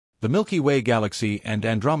The Milky Way galaxy and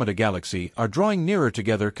Andromeda galaxy are drawing nearer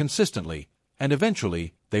together consistently, and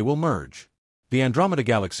eventually, they will merge. The Andromeda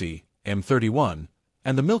galaxy, M31,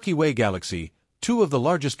 and the Milky Way galaxy, two of the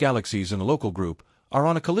largest galaxies in the local group, are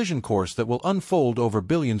on a collision course that will unfold over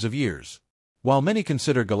billions of years. While many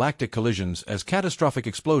consider galactic collisions as catastrophic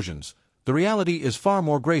explosions, the reality is far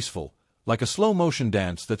more graceful, like a slow-motion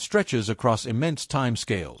dance that stretches across immense time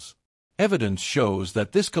scales. Evidence shows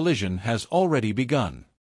that this collision has already begun.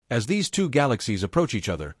 As these two galaxies approach each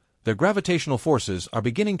other, their gravitational forces are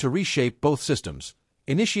beginning to reshape both systems,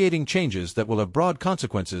 initiating changes that will have broad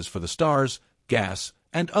consequences for the stars, gas,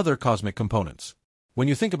 and other cosmic components. When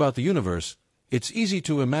you think about the universe, it's easy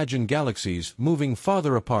to imagine galaxies moving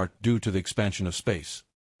farther apart due to the expansion of space.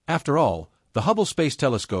 After all, the Hubble Space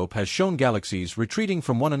Telescope has shown galaxies retreating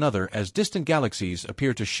from one another as distant galaxies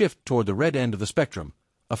appear to shift toward the red end of the spectrum,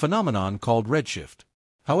 a phenomenon called redshift.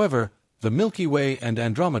 However, the Milky Way and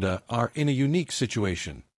Andromeda are in a unique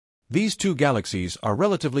situation. These two galaxies are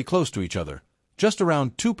relatively close to each other, just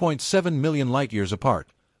around 2.7 million light-years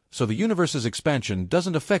apart, so the universe's expansion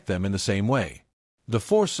doesn't affect them in the same way. The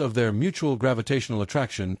force of their mutual gravitational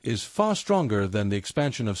attraction is far stronger than the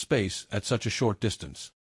expansion of space at such a short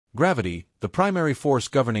distance. Gravity, the primary force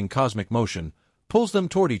governing cosmic motion, pulls them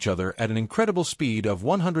toward each other at an incredible speed of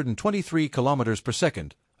 123 kilometers per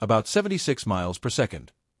second, about 76 miles per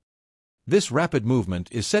second. This rapid movement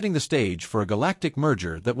is setting the stage for a galactic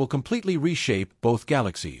merger that will completely reshape both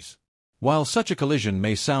galaxies. While such a collision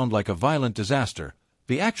may sound like a violent disaster,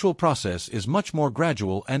 the actual process is much more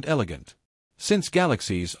gradual and elegant. Since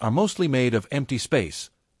galaxies are mostly made of empty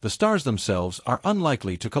space, the stars themselves are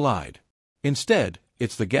unlikely to collide. Instead,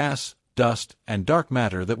 it's the gas, dust, and dark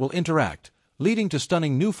matter that will interact, leading to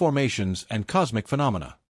stunning new formations and cosmic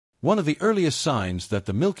phenomena. One of the earliest signs that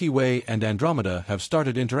the Milky Way and Andromeda have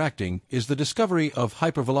started interacting is the discovery of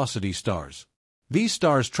hypervelocity stars. These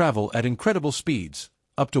stars travel at incredible speeds,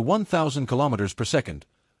 up to 1,000 kilometers per second,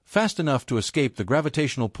 fast enough to escape the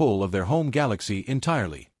gravitational pull of their home galaxy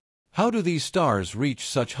entirely. How do these stars reach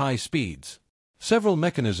such high speeds? Several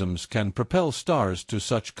mechanisms can propel stars to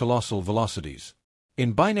such colossal velocities.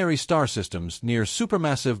 In binary star systems near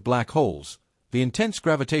supermassive black holes, the intense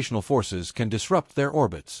gravitational forces can disrupt their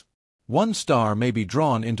orbits. One star may be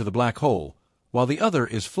drawn into the black hole, while the other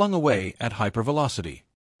is flung away at hypervelocity.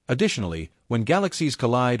 Additionally, when galaxies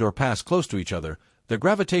collide or pass close to each other, their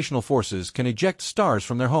gravitational forces can eject stars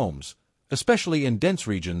from their homes, especially in dense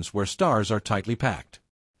regions where stars are tightly packed.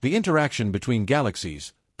 The interaction between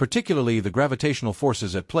galaxies, particularly the gravitational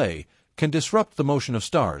forces at play, can disrupt the motion of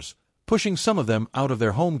stars, pushing some of them out of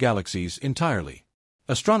their home galaxies entirely.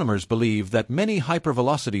 Astronomers believe that many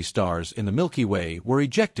hypervelocity stars in the Milky Way were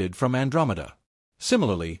ejected from Andromeda.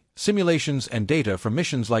 Similarly, simulations and data from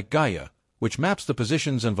missions like Gaia, which maps the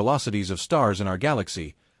positions and velocities of stars in our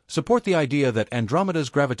galaxy, support the idea that Andromeda's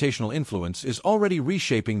gravitational influence is already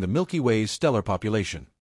reshaping the Milky Way's stellar population.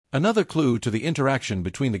 Another clue to the interaction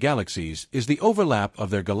between the galaxies is the overlap of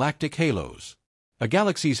their galactic halos. A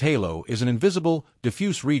galaxy's halo is an invisible,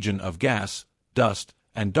 diffuse region of gas, dust,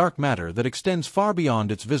 and dark matter that extends far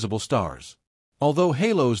beyond its visible stars. Although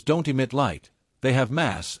halos don't emit light, they have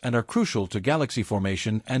mass and are crucial to galaxy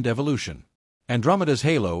formation and evolution. Andromeda's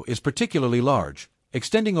halo is particularly large,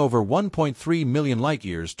 extending over 1.3 million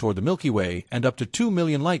light-years toward the Milky Way and up to 2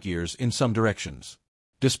 million light-years in some directions.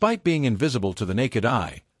 Despite being invisible to the naked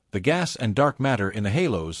eye, the gas and dark matter in the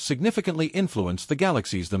halos significantly influence the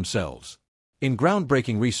galaxies themselves. In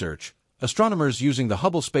groundbreaking research, astronomers using the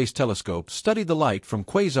Hubble Space Telescope studied the light from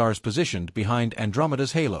quasars positioned behind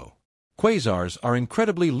Andromeda's halo. Quasars are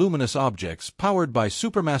incredibly luminous objects powered by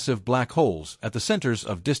supermassive black holes at the centers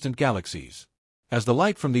of distant galaxies. As the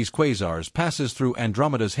light from these quasars passes through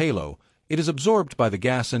Andromeda's halo, it is absorbed by the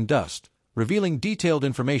gas and dust, revealing detailed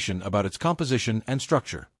information about its composition and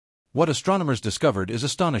structure. What astronomers discovered is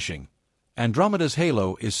astonishing. Andromeda's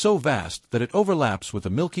halo is so vast that it overlaps with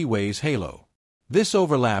the Milky Way's halo. This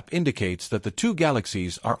overlap indicates that the two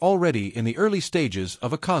galaxies are already in the early stages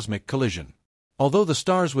of a cosmic collision. Although the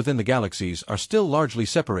stars within the galaxies are still largely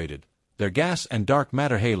separated, their gas and dark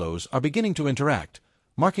matter halos are beginning to interact,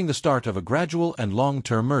 marking the start of a gradual and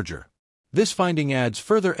long-term merger. This finding adds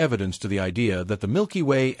further evidence to the idea that the Milky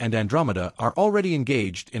Way and Andromeda are already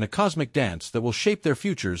engaged in a cosmic dance that will shape their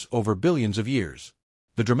futures over billions of years.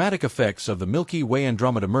 The dramatic effects of the Milky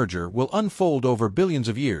Way-Andromeda merger will unfold over billions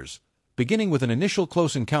of years, beginning with an initial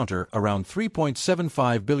close encounter around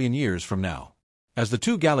 3.75 billion years from now. As the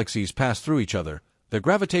two galaxies pass through each other, their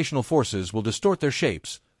gravitational forces will distort their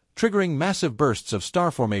shapes, triggering massive bursts of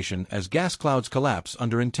star formation as gas clouds collapse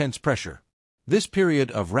under intense pressure. This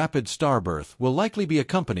period of rapid star birth will likely be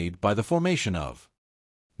accompanied by the formation of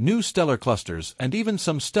new stellar clusters and even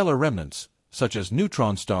some stellar remnants, such as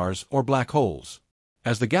neutron stars or black holes.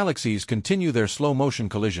 As the galaxies continue their slow-motion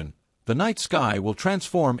collision, the night sky will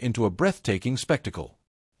transform into a breathtaking spectacle.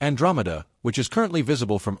 Andromeda, which is currently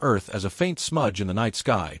visible from Earth as a faint smudge in the night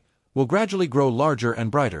sky, will gradually grow larger and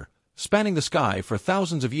brighter, spanning the sky for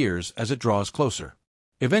thousands of years as it draws closer.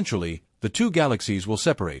 Eventually, the two galaxies will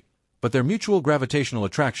separate, but their mutual gravitational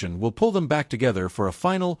attraction will pull them back together for a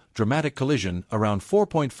final, dramatic collision around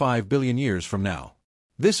 4.5 billion years from now.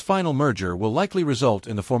 This final merger will likely result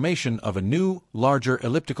in the formation of a new, larger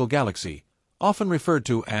elliptical galaxy, often referred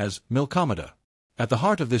to as Milkomeda. At the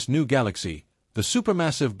heart of this new galaxy, the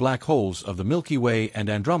supermassive black holes of the Milky Way and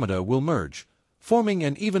Andromeda will merge, forming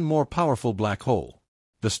an even more powerful black hole.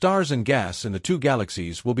 The stars and gas in the two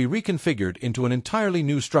galaxies will be reconfigured into an entirely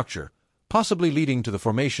new structure, possibly leading to the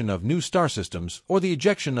formation of new star systems or the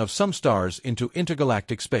ejection of some stars into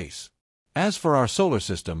intergalactic space. As for our solar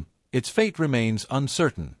system, its fate remains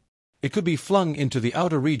uncertain. It could be flung into the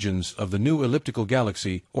outer regions of the new elliptical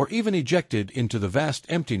galaxy or even ejected into the vast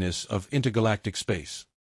emptiness of intergalactic space.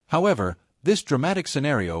 However, this dramatic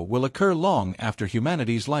scenario will occur long after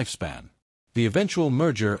humanity's lifespan. The eventual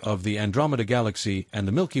merger of the Andromeda Galaxy and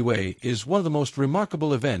the Milky Way is one of the most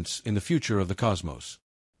remarkable events in the future of the cosmos.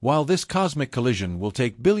 While this cosmic collision will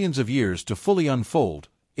take billions of years to fully unfold,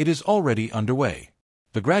 it is already underway.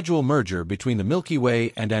 The gradual merger between the Milky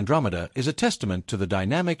Way and Andromeda is a testament to the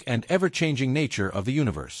dynamic and ever-changing nature of the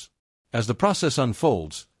universe. As the process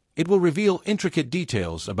unfolds, it will reveal intricate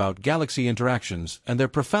details about galaxy interactions and their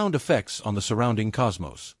profound effects on the surrounding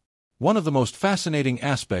cosmos. One of the most fascinating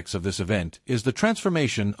aspects of this event is the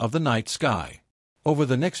transformation of the night sky. Over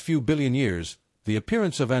the next few billion years, the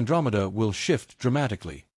appearance of Andromeda will shift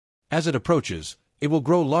dramatically. As it approaches, it will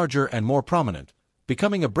grow larger and more prominent,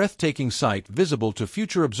 becoming a breathtaking sight visible to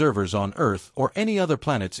future observers on Earth or any other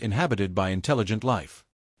planets inhabited by intelligent life.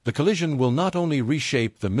 The collision will not only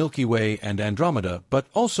reshape the Milky Way and Andromeda but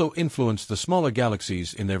also influence the smaller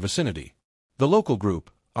galaxies in their vicinity. The local group,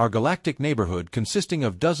 our galactic neighborhood consisting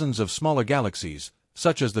of dozens of smaller galaxies,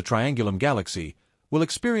 such as the Triangulum Galaxy, will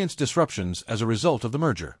experience disruptions as a result of the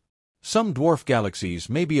merger. Some dwarf galaxies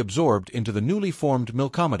may be absorbed into the newly formed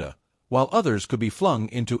Milkomeda, while others could be flung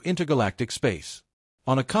into intergalactic space.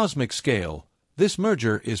 On a cosmic scale, this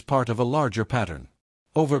merger is part of a larger pattern.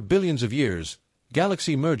 Over billions of years,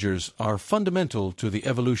 galaxy mergers are fundamental to the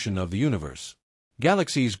evolution of the universe.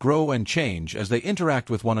 Galaxies grow and change as they interact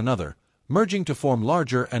with one another, merging to form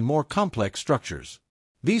larger and more complex structures.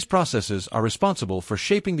 These processes are responsible for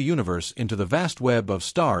shaping the universe into the vast web of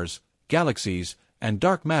stars, galaxies, and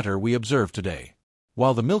dark matter we observe today.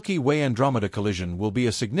 While the Milky Way-Andromeda collision will be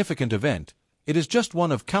a significant event, it is just one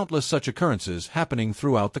of countless such occurrences happening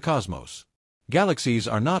throughout the cosmos. Galaxies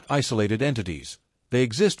are not isolated entities. They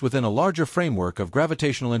exist within a larger framework of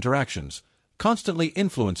gravitational interactions, constantly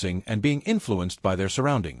influencing and being influenced by their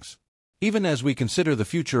surroundings. Even as we consider the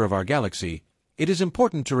future of our galaxy, it is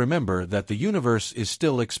important to remember that the universe is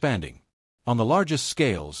still expanding. On the largest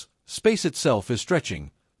scales, space itself is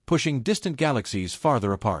stretching, pushing distant galaxies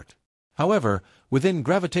farther apart. However, within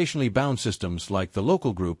gravitationally bound systems like the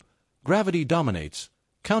local group, gravity dominates,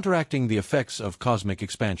 counteracting the effects of cosmic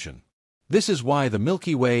expansion. This is why the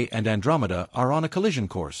Milky Way and Andromeda are on a collision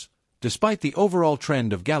course, despite the overall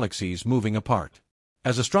trend of galaxies moving apart.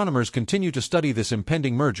 As astronomers continue to study this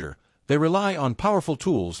impending merger, they rely on powerful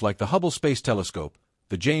tools like the Hubble Space Telescope,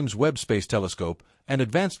 the James Webb Space Telescope, and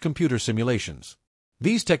advanced computer simulations.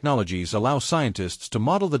 These technologies allow scientists to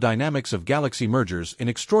model the dynamics of galaxy mergers in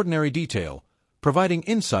extraordinary detail, providing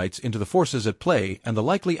insights into the forces at play and the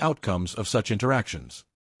likely outcomes of such interactions.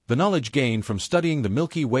 The knowledge gained from studying the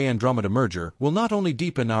Milky Way-Andromeda merger will not only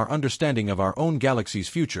deepen our understanding of our own galaxy's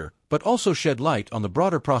future, but also shed light on the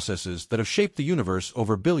broader processes that have shaped the universe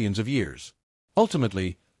over billions of years.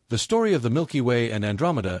 Ultimately, the story of the Milky Way and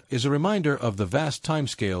Andromeda is a reminder of the vast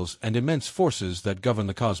timescales and immense forces that govern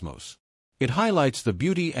the cosmos. It highlights the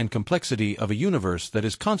beauty and complexity of a universe that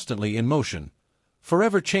is constantly in motion,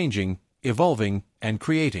 forever changing, evolving, and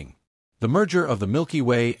creating. The merger of the Milky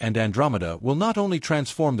Way and Andromeda will not only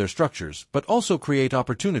transform their structures but also create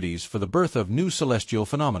opportunities for the birth of new celestial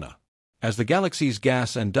phenomena. As the galaxy's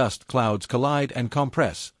gas and dust clouds collide and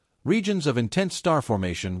compress, regions of intense star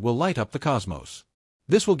formation will light up the cosmos.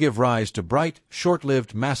 This will give rise to bright,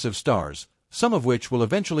 short-lived massive stars, some of which will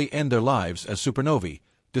eventually end their lives as supernovae,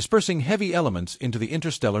 dispersing heavy elements into the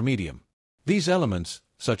interstellar medium. These elements,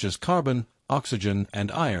 such as carbon, oxygen,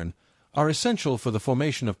 and iron, are essential for the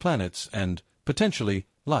formation of planets and, potentially,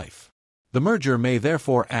 life. The merger may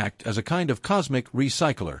therefore act as a kind of cosmic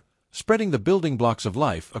recycler, spreading the building blocks of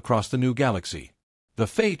life across the new galaxy. The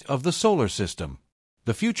fate of the solar system.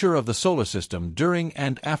 The future of the solar system during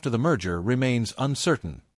and after the merger remains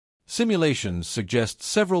uncertain. Simulations suggest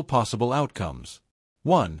several possible outcomes.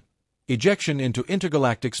 1. Ejection into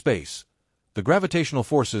intergalactic space. The gravitational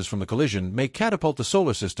forces from the collision may catapult the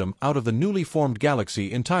solar system out of the newly formed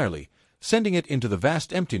galaxy entirely, sending it into the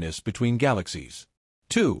vast emptiness between galaxies.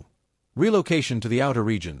 2. Relocation to the outer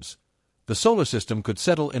regions. The solar system could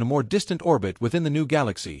settle in a more distant orbit within the new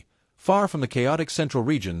galaxy, far from the chaotic central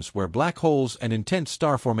regions where black holes and intense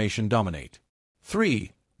star formation dominate.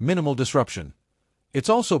 3. Minimal disruption. It's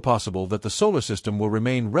also possible that the solar system will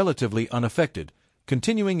remain relatively unaffected,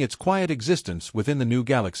 continuing its quiet existence within the new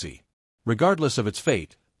galaxy. Regardless of its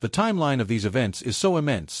fate, the timeline of these events is so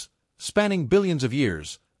immense, spanning billions of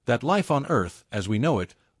years, that life on Earth, as we know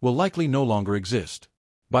it, will likely no longer exist.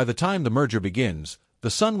 By the time the merger begins, the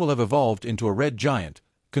Sun will have evolved into a red giant,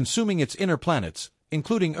 consuming its inner planets,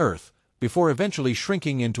 including Earth, before eventually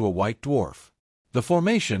shrinking into a white dwarf. The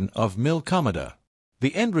formation of Milkomeda.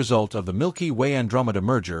 The end result of the Milky Way-Andromeda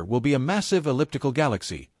merger will be a massive elliptical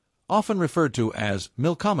galaxy, often referred to as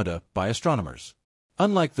Milkomeda by astronomers.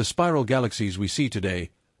 Unlike the spiral galaxies we see today,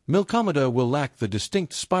 Milkomeda will lack the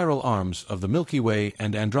distinct spiral arms of the Milky Way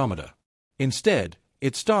and Andromeda. Instead,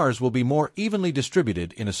 its stars will be more evenly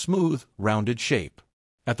distributed in a smooth, rounded shape.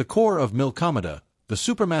 At the core of Milkomeda, the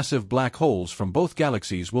supermassive black holes from both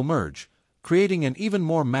galaxies will merge, creating an even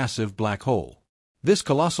more massive black hole. This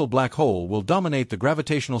colossal black hole will dominate the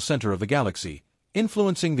gravitational center of the galaxy,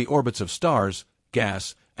 influencing the orbits of stars,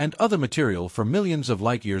 gas, and other material for millions of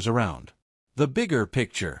light-years around. The bigger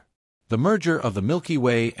picture. The merger of the Milky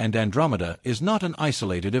Way and Andromeda is not an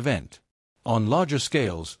isolated event. On larger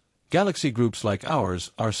scales, galaxy groups like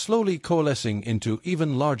ours are slowly coalescing into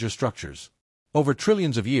even larger structures. Over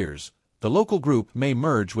trillions of years, the local group may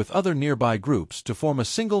merge with other nearby groups to form a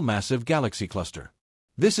single massive galaxy cluster.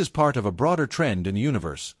 This is part of a broader trend in the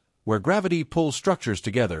universe, where gravity pulls structures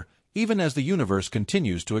together even as the universe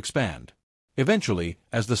continues to expand. Eventually,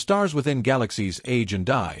 as the stars within galaxies age and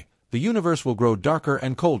die, the universe will grow darker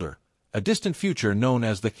and colder, a distant future known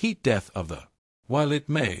as the heat death of the. While it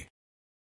may